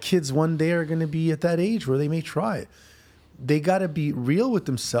 my kids one day are going to be at that age where they may try it. They got to be real with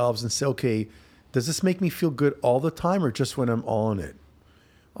themselves and say, okay, does this make me feel good all the time or just when I'm on it?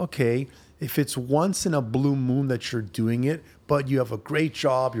 Okay, if it's once in a blue moon that you're doing it, but you have a great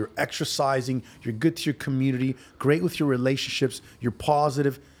job, you're exercising, you're good to your community, great with your relationships, you're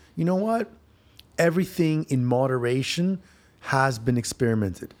positive, you know what? Everything in moderation has been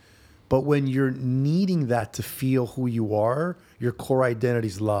experimented. But when you're needing that to feel who you are, your core identity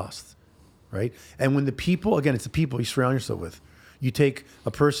is lost, right? And when the people, again, it's the people you surround yourself with. You take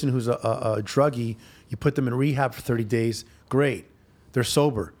a person who's a druggie, you put them in rehab for 30 days, great, they're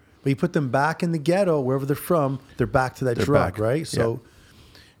sober. But you put them back in the ghetto, wherever they're from, they're back to that drug, right? So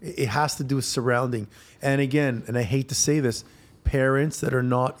it has to do with surrounding. And again, and I hate to say this, parents that are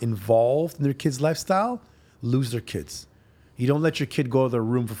not involved in their kids' lifestyle lose their kids. You don't let your kid go to their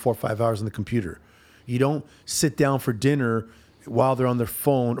room for 4 or 5 hours on the computer. You don't sit down for dinner while they're on their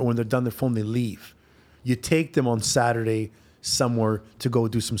phone, or when they're done their phone, they leave. You take them on Saturday somewhere to go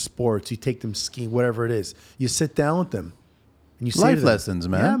do some sports. You take them skiing, whatever it is. You sit down with them. And you say Life to them, lessons,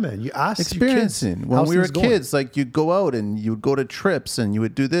 man. Yeah, man. You ask experiencing. your kids, When how's we were things going? kids, like you'd go out and you would go to trips and you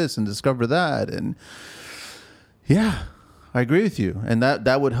would do this and discover that. And yeah, I agree with you. And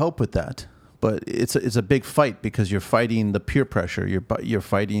that would help with that. But it's a big fight because you're fighting the peer pressure. You're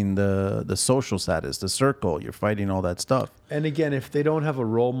fighting the social status, the circle. You're fighting all that stuff. And again, if they don't have a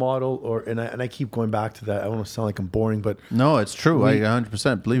role model, and I keep going back to that, I don't want to sound like I'm boring, but No, it's true. I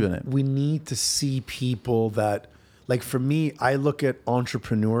 100% believe in it. we need to see people that, like for me, I look at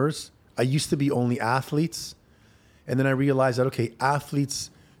entrepreneurs. I used to be only athletes. And then I realized that, okay, athletes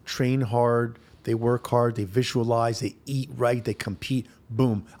train hard, they work hard, they visualize, they eat right, they compete.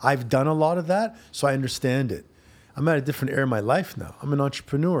 Boom. I've done a lot of that, so I understand it. I'm at a different era in my life now. I'm an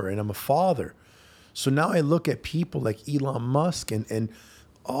entrepreneur and I'm a father. So now I look at people like Elon Musk and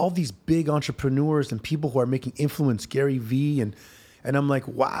all these big entrepreneurs and people who are making influence, Gary Vee, and I'm like,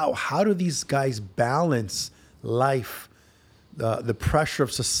 wow, how do these guys balance life, the pressure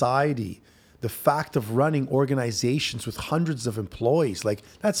of society, the fact of running organizations with hundreds of employees? Like,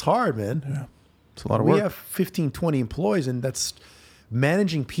 that's hard, man. Yeah. It's a lot of work. We have 15, 20 employees, and that's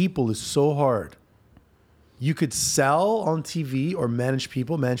managing people is so hard. You could sell on TV or manage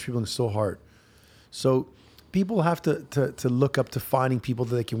people. Manage people is so hard. So people have to look up to finding people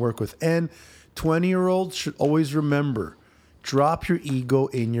that they can work with. And 20-year-olds should always remember, drop your ego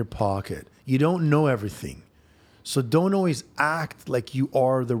in your pocket. You don't know everything. So don't always act like you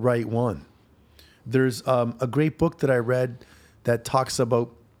are the right one. There's a great book that I read that talks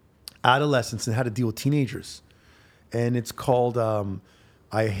about adolescence and how to deal with teenagers. And it's called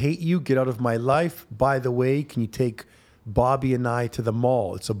I Hate You, Get Out of My Life. By the way, can you take Bobby and I to the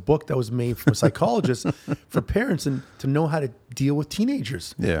mall? It's a book that was made from a psychologist for parents and to know how to deal with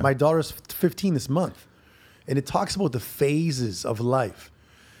teenagers. Yeah. My daughter's 15 this month. And it talks about the phases of life.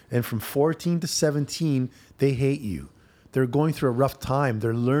 And from 14 to 17, they hate you. They're going through a rough time.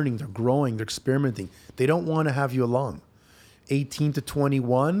 They're learning, they're growing, they're experimenting. They don't want to have you along. 18 to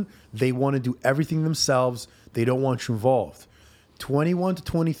 21, they want to do everything themselves. They don't want you involved. 21 to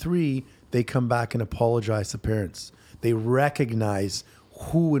 23, they come back and apologize to parents. They recognize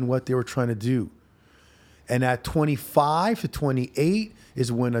who and what they were trying to do. And at 25 to 28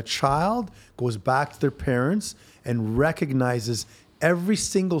 is when a child goes back to their parents and recognizes every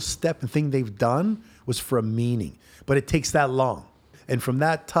single step and thing they've done was for a meaning. But it takes that long. And from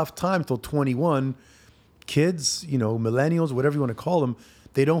that tough time till 21, kids, millennials, whatever you want to call them,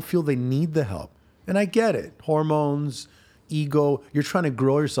 they don't feel they need the help. And I get it. Hormones, ego, you're trying to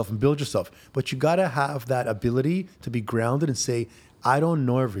grow yourself and build yourself. But you got to have that ability to be grounded and say, I don't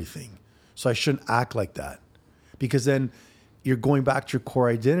know everything, so I shouldn't act like that. Because then you're going back to your core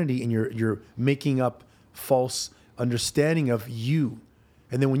identity and you're making up false understanding of you.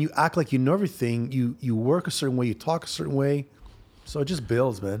 And then when you act like you know everything, you work a certain way, you talk a certain way. So it just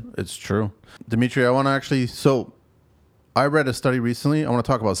builds, man. It's true. Dimitri, I want to so I read a study recently. I want to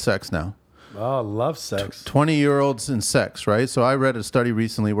talk about sex now. Oh, I love sex. 20-year-olds in sex, right? So I read a study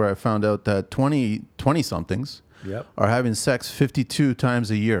recently where I found out that 20-somethings Yep. are having sex 52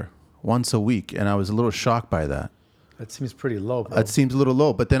 times a year, once a week. And I was a little shocked by that. That seems pretty low, bro. It seems a little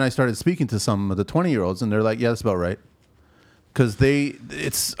low. But then I started speaking to some of the 20-year-olds, and they're like, yeah, that's about right. Because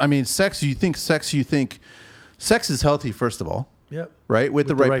sex, you think sex is healthy, first of all. Yep. Right? With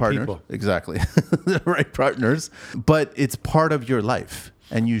the right partners. people. Exactly. The right partners. But it's part of your life.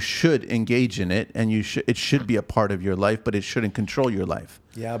 And you should engage in it. And it should be a part of your life, but it shouldn't control your life.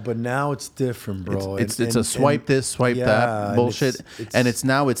 Yeah, but now it's different, bro. It's a swipe this, swipe that bullshit. And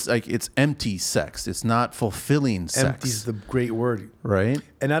it's empty sex. It's not fulfilling sex. empty's the great word. Right?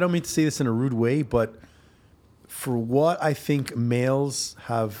 And I don't mean to say this in a rude way, but for what I think males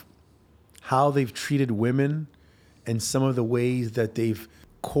have, how they've treated women and some of the ways that they've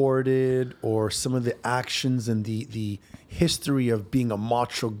courted or some of the actions and the history of being a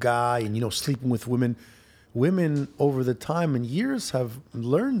macho guy and, sleeping with women over the time and years have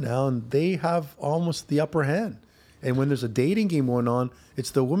learned now, and they have almost the upper hand. And when there's a dating game going on, it's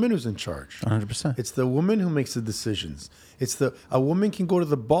the woman who's in charge. 100%. It's the woman who makes the decisions. A woman can go to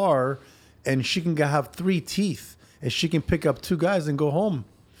the bar and she can have 3 teeth and she can pick up 2 guys and go home.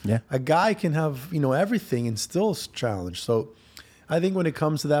 Yeah. A guy can have, everything and still challenge. So I think when it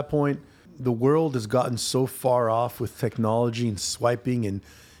comes to that point, the world has gotten so far off with technology and swiping and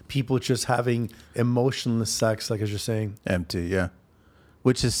people just having emotionless sex, like as you're saying. Empty, yeah.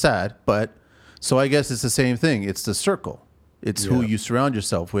 Which is sad, but so I guess it's the same thing. It's the circle. It's who you surround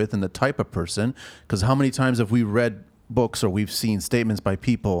yourself with and the type of person. Because how many times have we read books or we've seen statements by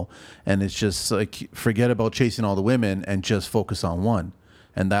people and it's just like, forget about chasing all the women and just focus on one.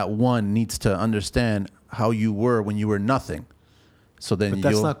 And that one needs to understand how you were when you were nothing. So then But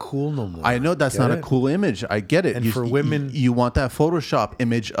that's not cool no more. I know that's not a cool image. I get it. And for women, you want that Photoshop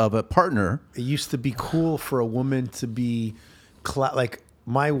image of a partner. It used to be cool for a woman to be like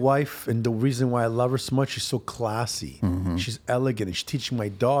my wife, and the reason why I love her so much, she's so classy. She's elegant, and she's teaching my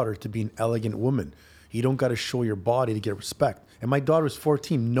daughter to be an elegant woman. You don't got to show your body to get respect. And my daughter is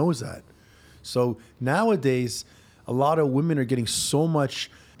 14, knows that. So nowadays, a lot of women are getting so much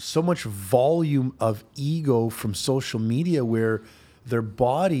volume of ego from social media where their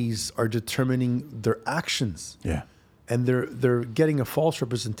bodies are determining their actions. Yeah. And they're getting a false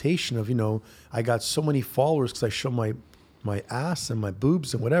representation of, I got so many followers because I show my ass and my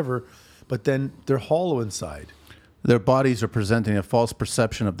boobs and whatever, but then they're hollow inside. Their bodies are presenting a false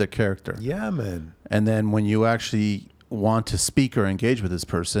perception of their character. Yeah, man. And then when you actually want to speak or engage with this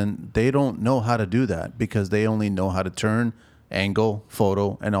person, they don't know how to do that because they only know how to turn, angle,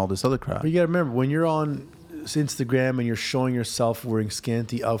 photo, and all this other crap. But you got to remember, when you're on Instagram and you're showing yourself wearing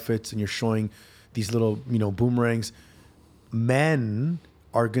scanty outfits and you're showing these little, boomerangs, men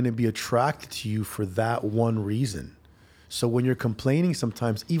are going to be attracted to you for that one reason. So when you're complaining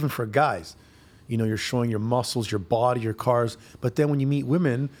sometimes, even for guys, you're showing your muscles, your body, your cars, but then when you meet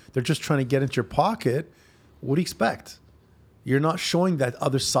women, they're just trying to get into your pocket. What do you expect? You're not showing that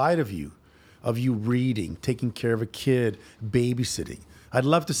other side of you reading, taking care of a kid, babysitting. I'd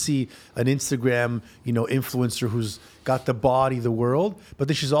love to see an Instagram, influencer who's got the body, the world, but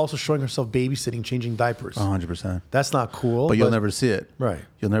then she's also showing herself babysitting, changing diapers. 100%. That's not cool. But you'll never see it. Right.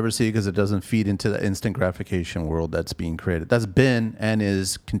 You'll never see it because it doesn't feed into the instant gratification world that's being created. That's been and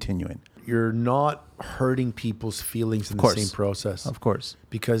is continuing. You're not hurting people's feelings in the same process. Of course.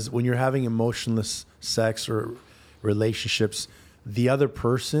 Because when you're having emotionless sex or relationships, the other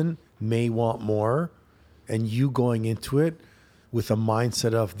person may want more, and you going into it with a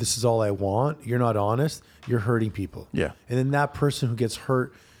mindset of this is all I want, you're not honest, you're hurting people. Yeah. And then that person who gets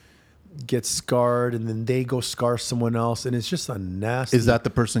hurt gets scarred, and then they go scar someone else, and it's just a nasty... Is that the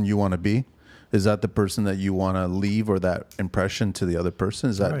person you want to be? Is that the person that you want to leave, or that impression to the other person?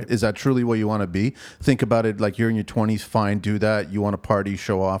 Is that truly what you want to be? Think about it like you're in your 20s, fine, do that. You want to party,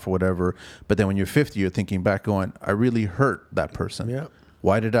 show off, or whatever. But then when you're 50, you're thinking back going, I really hurt that person. Yeah.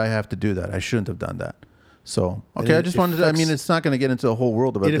 Why did I have to do that? I shouldn't have done that. So, okay, I just wanted to, it's not going to get into a whole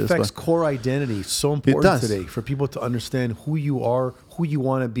world about this. It affects core identity. It's so important today for people to understand who you are, who you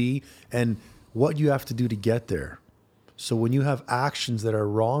want to be, and what you have to do to get there. So when you have actions that are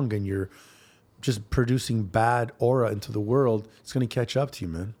wrong and you're just producing bad aura into the world, it's going to catch up to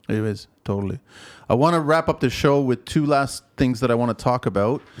you, man. It is, totally. I want to wrap up the show with two last things that I want to talk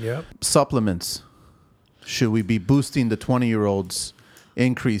about. Yeah. Supplements. Should we be boosting the 20-year-olds?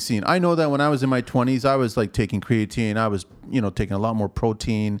 Increasing. I know that when I was in my 20s, I was like taking creatine. I was, taking a lot more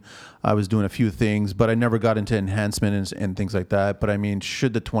protein. I was doing a few things, but I never got into enhancement and things like that. But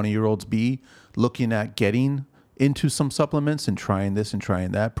should the 20-year-olds be looking at getting into some supplements and trying this and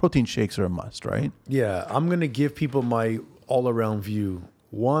trying that? Protein shakes are a must, right? Yeah. I'm going to give people my all-around view.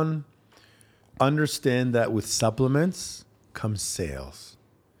 One, understand that with supplements comes sales.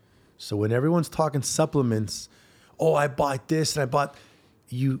 So when everyone's talking supplements, oh, I bought this and I bought...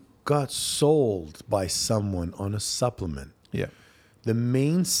 You got sold by someone on a supplement. Yeah. The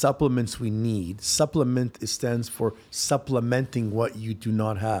main supplements we need, supplement stands for supplementing what you do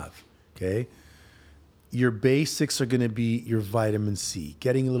not have. Okay. Your basics are going to be your vitamin C,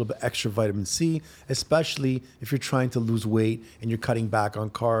 getting a little bit extra vitamin C, especially if you're trying to lose weight and you're cutting back on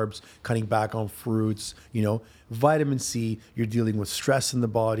carbs, cutting back on fruits. Vitamin C, you're dealing with stress in the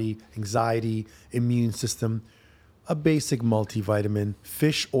body, anxiety, immune system. A basic multivitamin.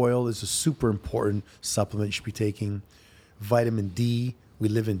 Fish oil is a super important supplement you should be taking. Vitamin D. We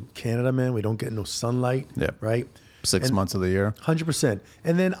live in Canada, man. We don't get no sunlight. Yeah. Right? 6 months of the year. 100%.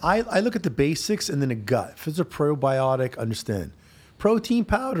 And then I look at the basics and then a gut. If it's a probiotic, understand. Protein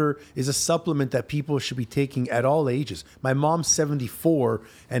powder is a supplement that people should be taking at all ages. My mom's 74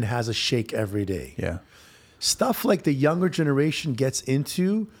 and has a shake every day. Yeah. Stuff like the younger generation gets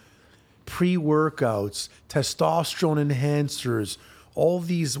into, pre-workouts, testosterone enhancers, all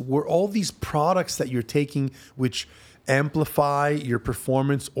these products that you're taking which amplify your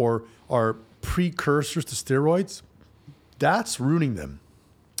performance or are precursors to steroids, that's ruining them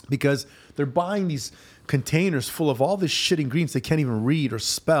because they're buying these containers full of all this shit ingredients they can't even read or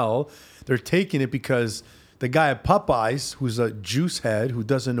spell. They're taking it because the guy at Popeyes, who's a juice head, who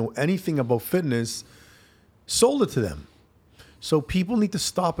doesn't know anything about fitness, sold it to them. So people need to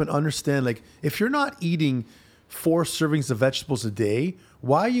stop and understand, like, if you're not eating 4 servings of vegetables a day,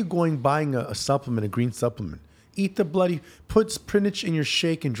 why are you buying a supplement, a green supplement? Eat the bloody, put spinach in your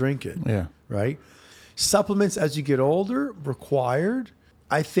shake and drink it. Yeah. Right? Supplements as you get older, required.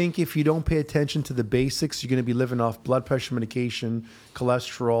 I think if you don't pay attention to the basics, you're going to be living off blood pressure medication,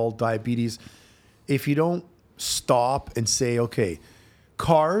 cholesterol, diabetes. If you don't stop and say, okay,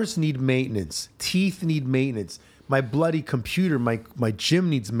 cars need maintenance, teeth need maintenance, my bloody computer, my gym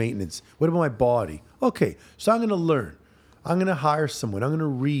needs maintenance. What about my body? Okay, so I'm going to learn. I'm going to hire someone. I'm going to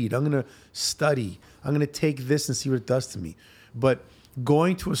read. I'm going to study. I'm going to take this and see what it does to me. But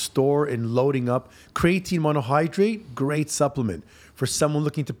going to a store and loading up creatine monohydrate, great supplement. For someone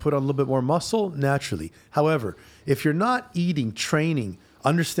looking to put on a little bit more muscle, naturally. However, if you're not eating, training,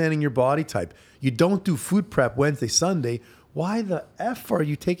 understanding your body type, you don't do food prep Wednesday, Sunday, why the F are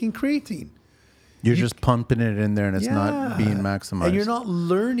you taking creatine? You're just pumping it in there and it's not being maximized. And you're not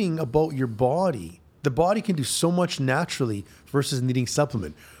learning about your body. The body can do so much naturally versus needing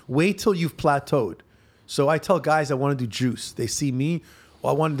supplement. Wait till you've plateaued. So I tell guys I want to do juice. They see me.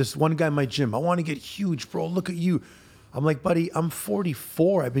 Well, I want this one guy in my gym. I want to get huge, bro. Look at you. I'm like, buddy, I'm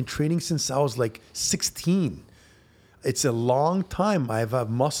 44. I've been training since I was like 16. It's a long time. I have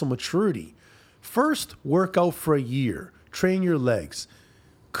muscle maturity. First, work out for a year. Train your legs.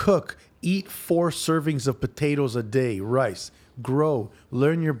 Cook. Eat 4 servings of potatoes a day, rice. Grow.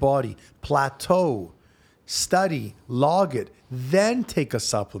 Learn your body. Plateau. Study. Log it. Then take a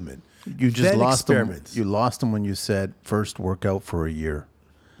supplement. You just then lost them. experiment. You lost them when you said first workout for a year.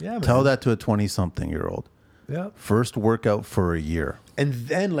 Yeah, man. Tell that to a 20-something-year-old. Yeah. First workout for a year. And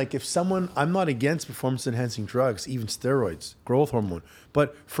then, like, if someone, I'm not against performance-enhancing drugs, even steroids, growth hormone,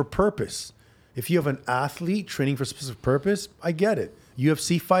 but for purpose. If you have an athlete training for a specific purpose, I get it.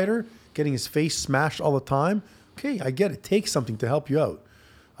 UFC fighter getting his face smashed all the time, okay, I get it. Take something to help you out.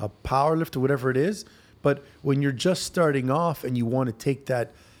 A power lift or whatever it is. But when you're just starting off and you want to take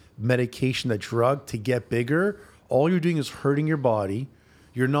that medication, that drug to get bigger, all you're doing is hurting your body.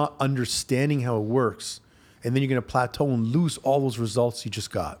 You're not understanding how it works. And then you're going to plateau and lose all those results you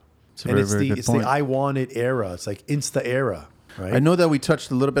just got. And it's the I want it era. It's like Insta era, right? I know that we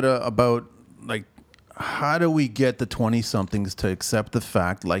touched a little bit about, like, how do we get the 20-somethings to accept the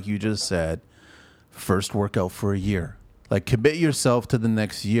fact, like you just said, first workout for a year? Like, commit yourself to the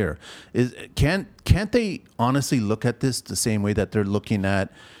next year. Can't they honestly look at this the same way that they're looking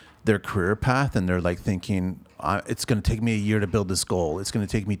at their career path and they're like thinking, it's going to take me a year to build this goal. It's going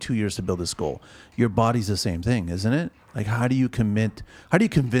to take me 2 years to build this goal. Your body's the same thing, isn't it? Like, how do you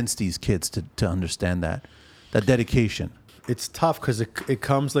convince these kids to understand that dedication? It's tough because it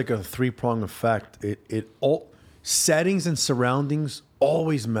comes like a 3-prong effect. All settings and surroundings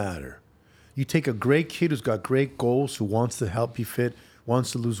always matter. You take a great kid who's got great goals, who wants to help be fit,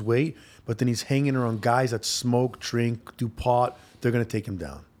 wants to lose weight, but then he's hanging around guys that smoke, drink, do pot, they're going to take him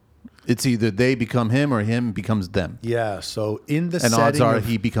down. It's either they become him or him becomes them. Yeah, so in the and setting odds are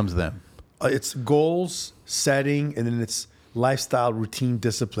he becomes them. It's goals, setting, and then it's lifestyle, routine,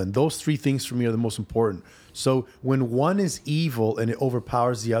 discipline. Those 3 things for me are the most important. So when one is evil and it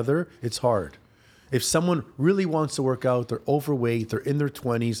overpowers the other, it's hard. If someone really wants to work out, they're overweight, they're in their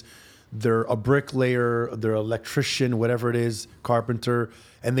 20s, they're a bricklayer, they're an electrician, whatever it is, carpenter,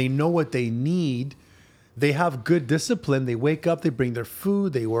 and they know what they need. They have good discipline. They wake up, they bring their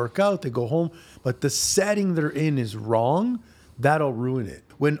food, they work out, they go home. But the setting they're in is wrong. That'll ruin it.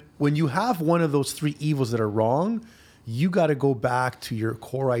 When you have one of those 3 evils that are wrong, you got to go back to your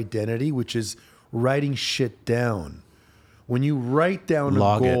core identity, which is writing shit down. When you write down a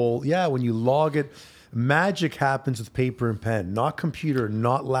goal, when you log it, magic happens with paper and pen, not computer,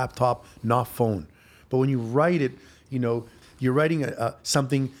 not laptop, not phone. But when you write it, you're writing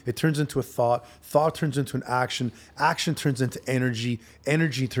something, it turns into a thought turns into an action turns into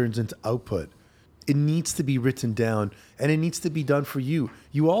energy turns into output. It needs to be written down and it needs to be done for you.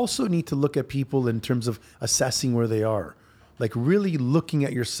 You also need to look at people in terms of assessing where they are, like really looking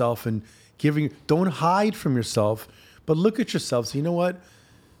at yourself and don't hide from yourself, but look at yourself. So you know what?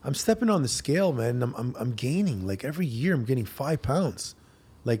 I'm stepping on the scale, man. I'm gaining, like every year I'm gaining 5 pounds.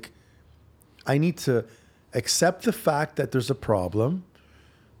 Like I need to accept the fact that there's a problem,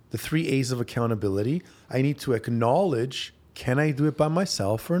 the 3 A's of accountability. I need to acknowledge, can I do it by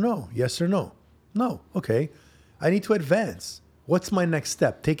myself or no? Yes or no? No. Okay. I need to advance. What's my next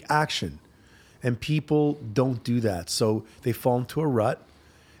step? Take action. And people don't do that. So they fall into a rut.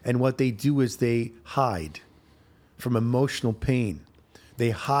 And what they do is they hide from emotional pain.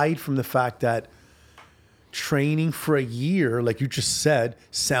 They hide from the fact that training for a year, like you just said,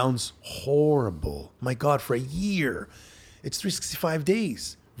 sounds horrible. My God, for a year. It's 365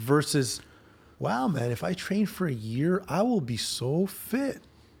 days versus, wow, man, if I train for a year, I will be so fit.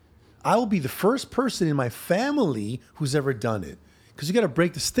 I will be the first person in my family who's ever done it. Because you got to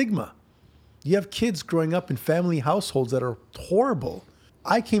break the stigma. You have kids growing up in family households that are horrible.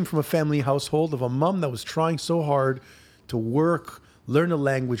 I came from a family household of a mom that was trying so hard to work, learn a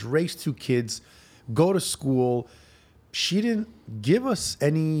language, raise 2 kids, go to school. She didn't give us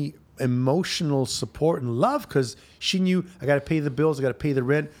any emotional support and love because she knew I got to pay the bills, I got to pay the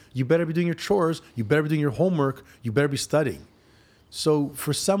rent. You better be doing your chores. You better be doing your homework. You better be studying. So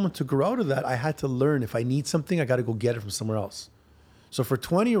for someone to grow out of that, I had to learn if I need something, I got to go get it from somewhere else. So for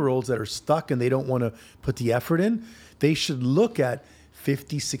 20-year-olds that are stuck and they don't want to put the effort in, they should look at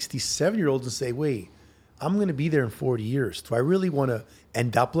 50, 60, 70-year-olds and say, wait, I'm going to be there in 40 years. Do I really want to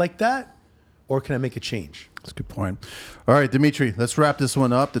end up like that? Or can I make a change? That's a good point. All right, Dimitri, let's wrap this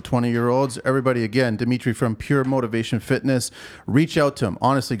one up. The 20-year-olds, everybody, again, Dimitri from Pure Motivation Fitness. Reach out to him.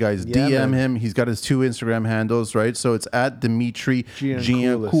 Honestly, guys, DM him. He's got his 2 Instagram handles, right? So it's at Dimitri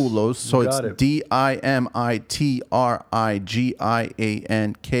Giancoulos. So it's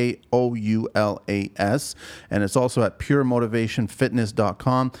DIMITRIGIANKOULAS. And it's also at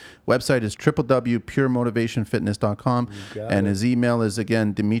puremotivationfitness.com. Website is www.puremotivationfitness.com. And his email is,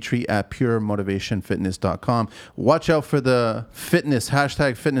 again, Dimitri at puremotivationfitness.com. Watch out for the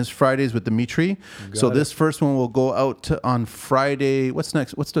hashtag Fitness Fridays with Dimitri. So this first one will go out on Friday. What's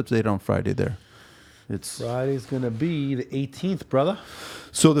next? What's the date on Friday there? Friday's going to be the 18th, brother.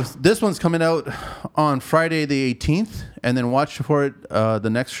 So this one's coming out on Friday the 18th. And then watch for it, the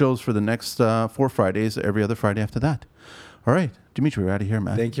next shows for the next 4 Fridays, every other Friday after that. All right. Dimitri, we're out of here,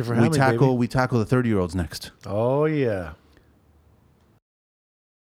 man. Thank you for having me, baby. We tackle the 30-year-olds next. Oh, yeah.